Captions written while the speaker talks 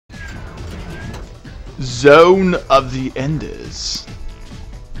Zone of the Enders.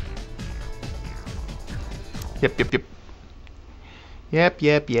 Yep.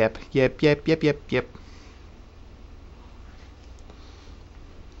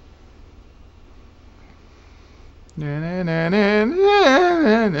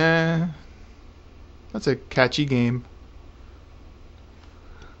 That's a catchy game.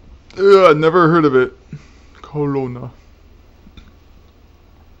 Ugh, never heard of it. Colonna.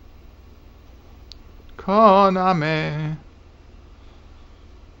 Koname.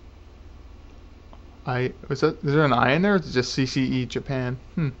 Is there an I in there? Or is it just CCE Japan?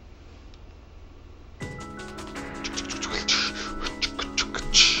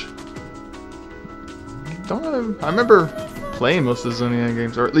 I remember playing most of the Zonian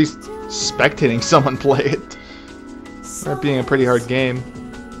games, or at least spectating someone play it. That being a pretty hard game.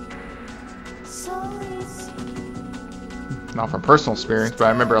 Not from personal experience, but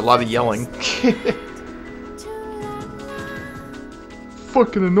I remember a lot of yelling.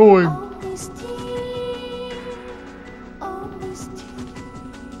 Fucking annoying.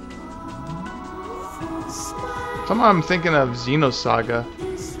 Somehow I'm thinking of Xenosaga.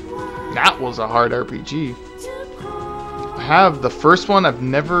 That was a hard RPG. I have the first one. I've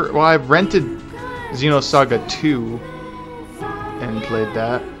rented Xenosaga 2 and played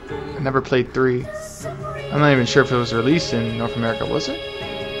that. I never played 3. I'm not even sure if it was released in North America, was it?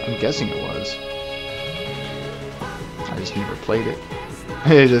 I'm guessing it was. I just never played it.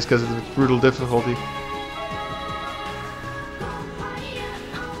 Just because of the brutal difficulty.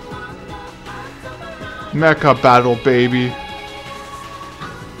 Mecha battle, baby.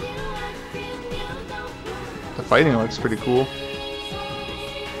 The fighting looks pretty cool.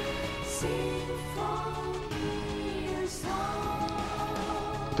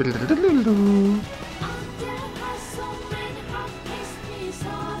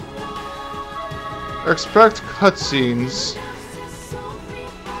 Expect cutscenes.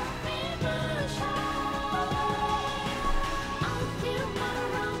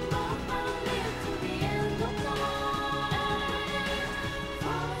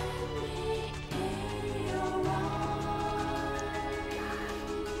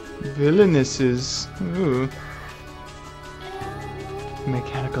 Villainesses. Ooh.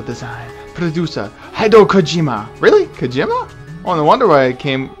 Mechanical design. Producer Hideo Kojima. Really? Kojima? Oh, no wonder why I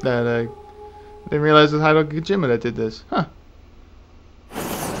didn't realize it was Hideo Kojima that did this. Huh.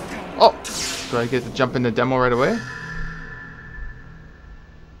 Oh! Do I get to jump in the demo right away?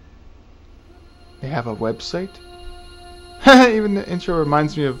 They have a website? Even the intro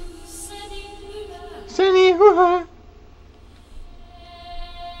reminds me of Seni Huha.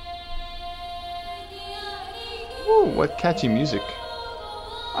 Ooh, what catchy music.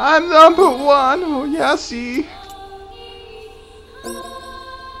 I'm number one, oh yeah, see.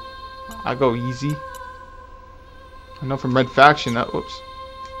 I'll go easy. I know from Red Faction that, whoops.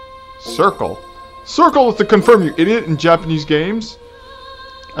 Circle. Circle is to confirm, you idiot, in Japanese games.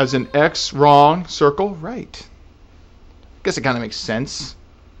 As in X, wrong, circle, right. Guess it kind of makes sense.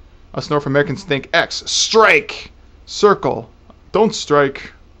 Us North Americans think X, strike, circle, don't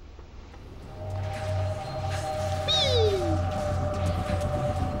strike.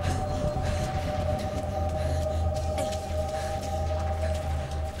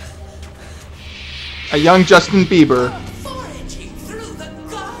 A young Justin Bieber. Foraging through the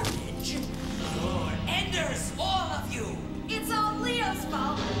garbage. You're enders, all of you. It's all Leo's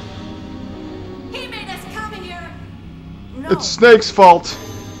fault. He made us come here. No. It's Snake's fault.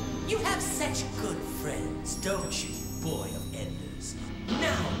 You have such good friends, don't you, boy of enders?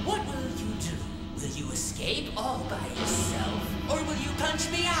 Now, what will you do? Will you escape all by yourself, or will you punch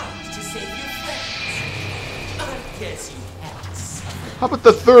me out to save your friends? I guess you have to suffer. How about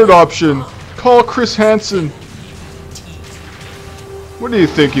the third option? Call Chris Hansen. What do you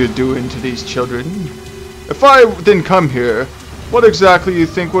think you're doing to these children? If I didn't come here, what exactly do you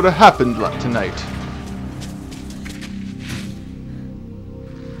think would have happened tonight?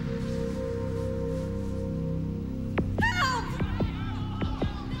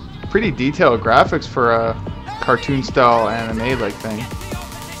 Pretty detailed graphics for a cartoon style anime like thing.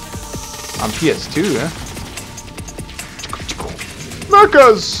 On PS2, yeah?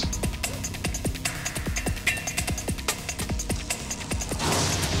 Mechas!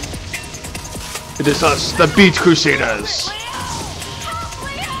 It is us, the Beach Crusaders!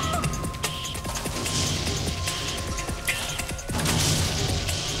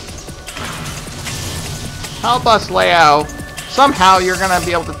 Help us, Leo! Somehow you're gonna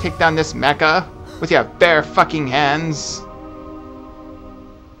be able to take down this mecha with your bare fucking hands.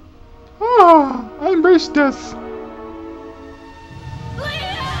 Ah, I embrace death.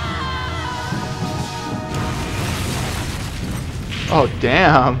 Oh,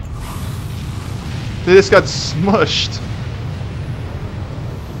 damn. They just got smushed.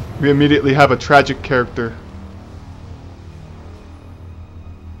 We immediately have a tragic character.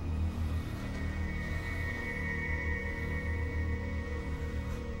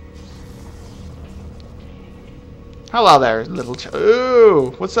 Hello there, little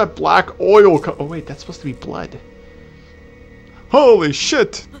ooh, what's that black oil oh wait, that's supposed to be blood. Holy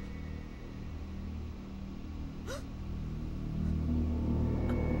shit!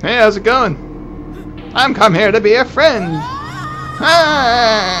 Hey, how's it going? I'm come here to be a friend.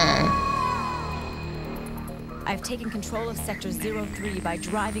 Ah! I've taken control of Sector 03 by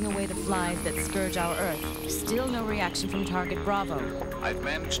driving away the flies that scourge our Earth. Still no reaction from Target Bravo. I've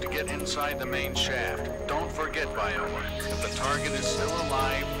managed to get inside the main shaft. Don't forget, Viola. If the target is still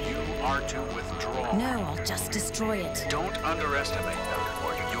alive, you are to withdraw. No, I'll just destroy it. Don't underestimate them,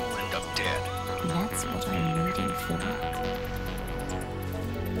 or you'll end up dead. That's what I'm waiting for.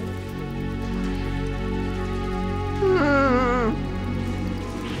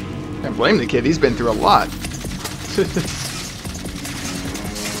 Can't blame the kid, he's been through a lot. It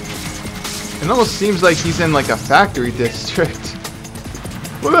almost seems like he's in like a factory district.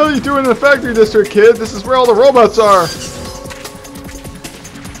 What the hell are you doing in the factory district, kid? This is where all the robots are.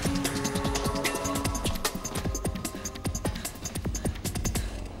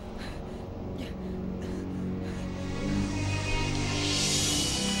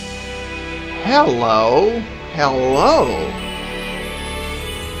 Hello? Hello?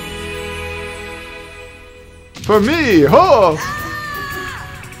 For me, huh?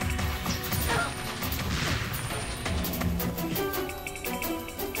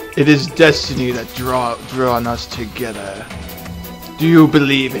 It is destiny that drawn us together. Do you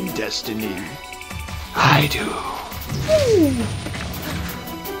believe in destiny? I do.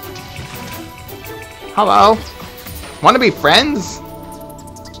 Hello? Want to be friends?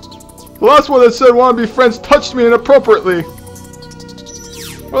 The last one that said want to be friends touched me inappropriately.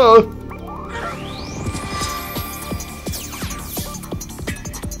 Well.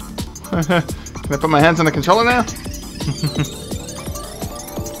 Can I put my hands on the controller now?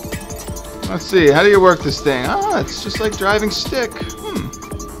 Let's see, how do you work this thing? Ah, it's just like driving stick.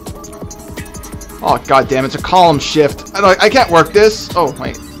 Oh, god damn, it's a column shift. I can't work this. Oh,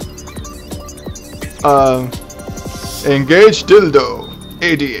 wait. Engage dildo.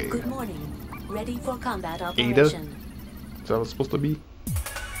 ADA. Good morning. Ready for combat operation. Ada? Is that what it's supposed to be?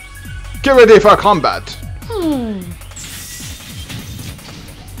 Get ready for combat.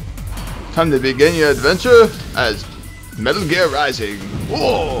 Time to begin your adventure as Metal Gear Rising.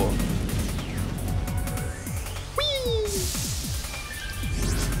 Whoa! Whee!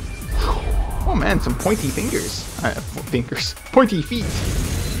 Oh man, some pointy fingers. Pointy feet.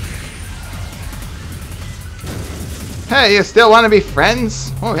 Hey, you still want to be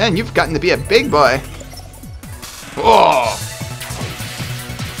friends? Oh man, you've gotten to be a big boy. Oh!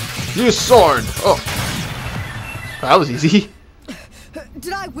 Use sword. Oh, that was easy.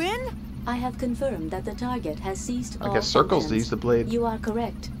 Did I win? I have confirmed that the target has ceased all I guess circles to functions. use the blade. You are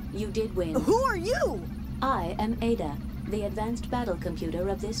correct. You did win. Who are you? I am Ada, the advanced battle computer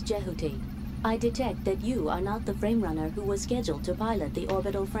of this Jehuti. I detect that you are not the frame runner who was scheduled to pilot the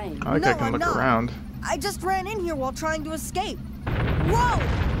orbital frame. I like I can look around. I just ran in here while trying to escape. Whoa!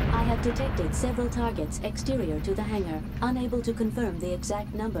 I have detected several targets exterior to the hangar, unable to confirm the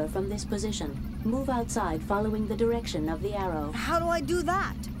exact number from this position. Move outside following the direction of the arrow. How do I do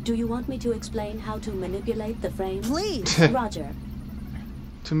that? Do you want me to explain how to manipulate the frame? Please. Roger.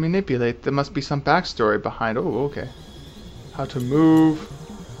 To manipulate, there must be some backstory behind. Oh, okay. How to move.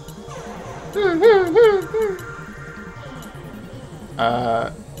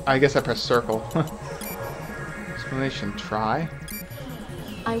 I guess I press circle. Explanation, try.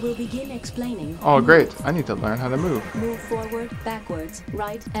 I will begin explaining. Oh, great. I need to learn how to move. Move forward, backwards,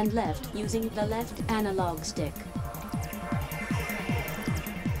 right, and left using the left analog stick.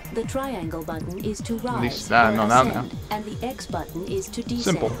 The triangle button is to rise least that, or no, now. ascend, and the X button is to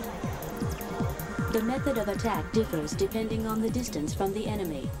descend. Simple. The method of attack differs depending on the distance from the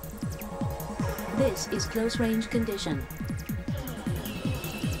enemy. This is close-range condition.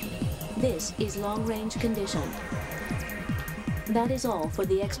 This is long-range condition. That is all for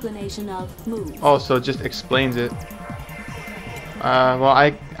the explanation of move. Oh, so it just explains it. Well,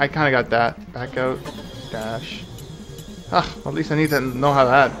 I kind of got that. Back out, dash. Ah, well, at least I need to know how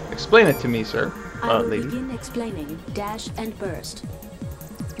that. Explain it to me, sir. I will Lady. begin explaining dash and burst.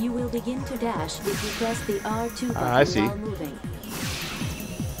 You will begin to dash if you press the R2 button I see. while moving.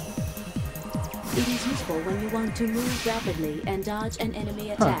 It is useful when you want to move rapidly and dodge an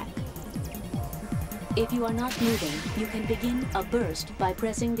enemy attack. If you are not moving, you can begin a burst by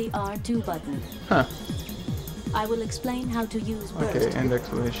pressing the R2 button. Huh. I will explain how to use burst. Okay, end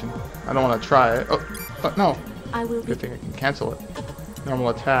explanation. I don't want to try it. Oh, but no. I will Good thing I can cancel it. Normal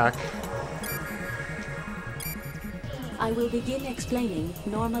attack. I will begin explaining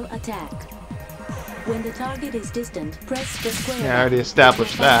normal attack. When the target is distant, press the square. Yeah, I already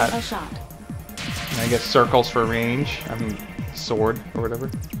established that. A shot. And I guess circles for range. I mean, sword or whatever.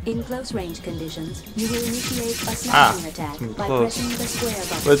 In close range conditions, you will initiate a slashing attack by close. pressing the square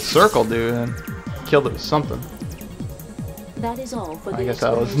button. What'd circle do then? Killed it with something. That is all for the I guess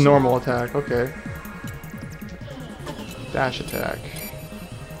that was normal attack. Okay. Dash attack.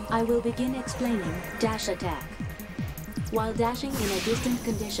 I will begin explaining dash attack. While dashing in a distant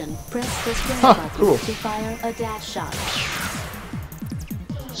condition, press the square button cool. to fire a dash shot.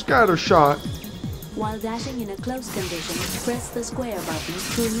 Scatter shot. While dashing in a close condition, press the square button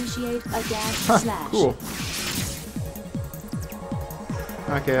to initiate a dash slash. Cool.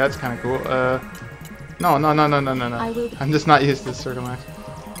 Okay, that's kind of cool. No. I'm just not used to circle max.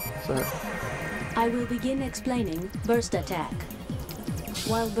 So. I will begin explaining burst attack.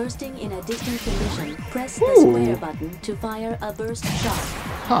 While bursting in a distant condition, press the square button to fire a burst shot.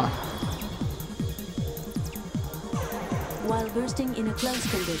 Huh. While bursting in a close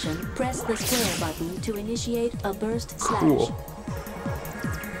condition, press the square button to initiate a burst slash. Cool.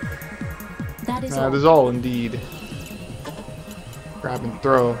 That is That is all indeed. Grab and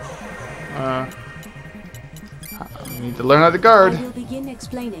throw. I need to learn how to guard. I will begin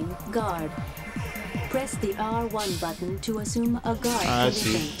explaining guard. Press the R1 button to assume a guard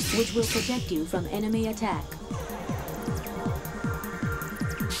position, which will protect you from enemy attack.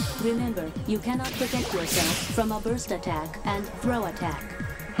 Remember, you cannot protect yourself from a burst attack and throw attack.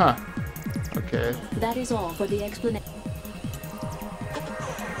 Huh. Okay. That is all for the explanation.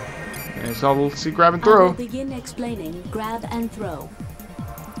 Okay, so we'll see grab and I will throw. begin explaining grab and throw.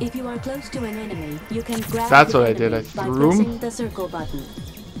 If you are close to an enemy, you can grab That's the what I enemy did. I by threw pressing him. the circle button.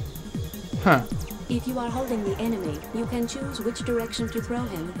 Huh. If you are holding the enemy, you can choose which direction to throw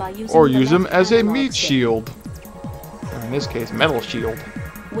him by using Or the use him left as a analog meat stick. shield. Or in this case, metal shield.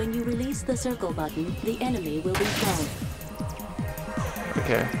 When you release the circle button, the enemy will be thrown.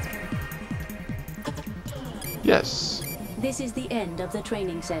 Okay. Yes. This is the end of the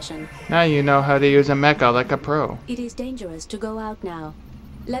training session. Now you know how to use a mecha like a pro. It is dangerous to go out now.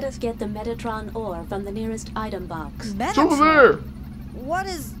 Let us get the Metatron ore from the nearest item box. It's over there! What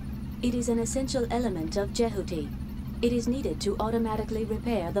is... It is an essential element of Jehuti. It is needed to automatically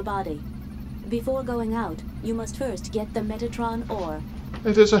repair the body. Before going out, you must first get the Metatron ore.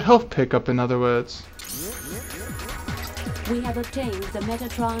 It is a health pickup, in other words. We have obtained the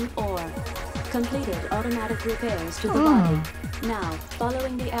Metatron ore. Completed automatic repairs to the body. Now,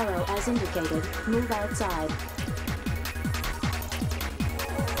 following the arrow as indicated, move outside.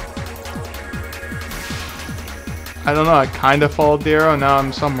 I don't know, I kind of followed the arrow, now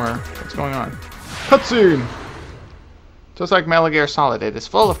I'm somewhere. What's going on? Cutscene! Just like Metal Gear Solid, it is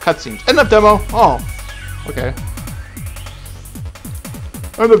full of cutscenes. End of demo! Oh, okay.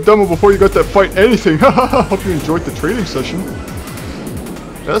 End of demo before you got that fight anything. Hope you enjoyed the training session.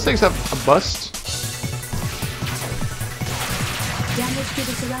 Do those things have a bust? Damage to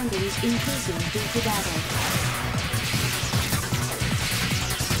the surroundings increasing due to battle.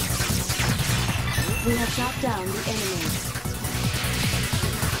 We have shot down the enemy.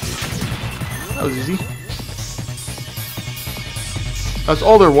 That was easy. That's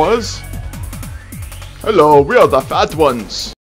all there was? Hello, we are the fat ones.